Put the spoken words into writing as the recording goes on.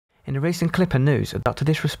In a recent clip of news,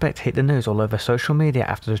 DrDisRespect hit the news all over social media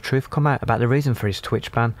after the truth come out about the reason for his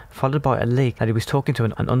Twitch ban, followed by a leak that he was talking to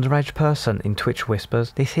an underage person in Twitch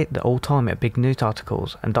whispers. This hit the all-time big news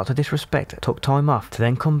articles, and DrDisRespect took time off to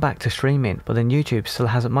then come back to streaming, but then YouTube still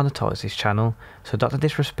hasn't monetized his channel, so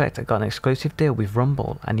DrDisRespect got an exclusive deal with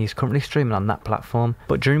Rumble, and he is currently streaming on that platform.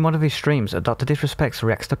 But during one of his streams, DrDisRespect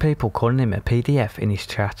reacts to people calling him a PDF in his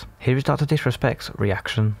chat. Here is DrDisRespect's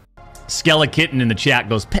reaction. Skellakitten in the chat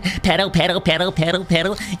goes pedal pedal pedal pedal pedal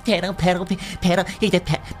pedal pedal pedal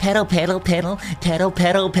pedal pedal pedal pedal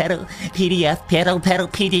pedal pedal PDF pedal pedal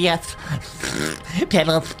PDF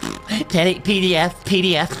pedal PDF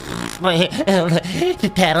PDF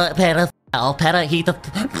pedal pedal pedal he the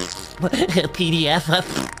PDF.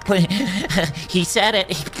 He said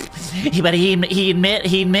it, but he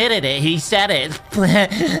admitted it. He said it.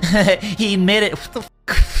 He admitted it.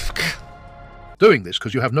 Doing this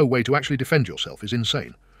because you have no way to actually defend yourself is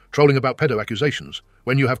insane. Trolling about pedo accusations,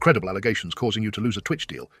 when you have credible allegations causing you to lose a Twitch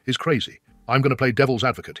deal, is crazy. I'm going to play devil's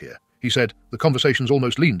advocate here. He said, the conversations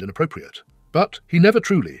almost leaned inappropriate. But he never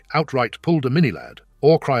truly, outright pulled a mini-lad,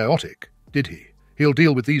 or cryotic, did he? He'll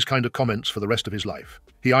deal with these kind of comments for the rest of his life.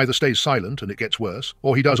 He either stays silent and it gets worse,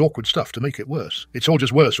 or he does awkward stuff to make it worse. It's all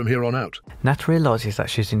just worse from here on out. Nat realises that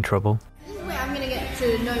she's in trouble. This is where I'm going to get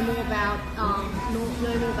to know more about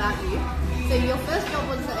you. So your first job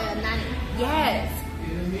was a nanny? Yes.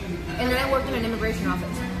 And then I worked in an immigration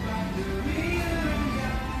office.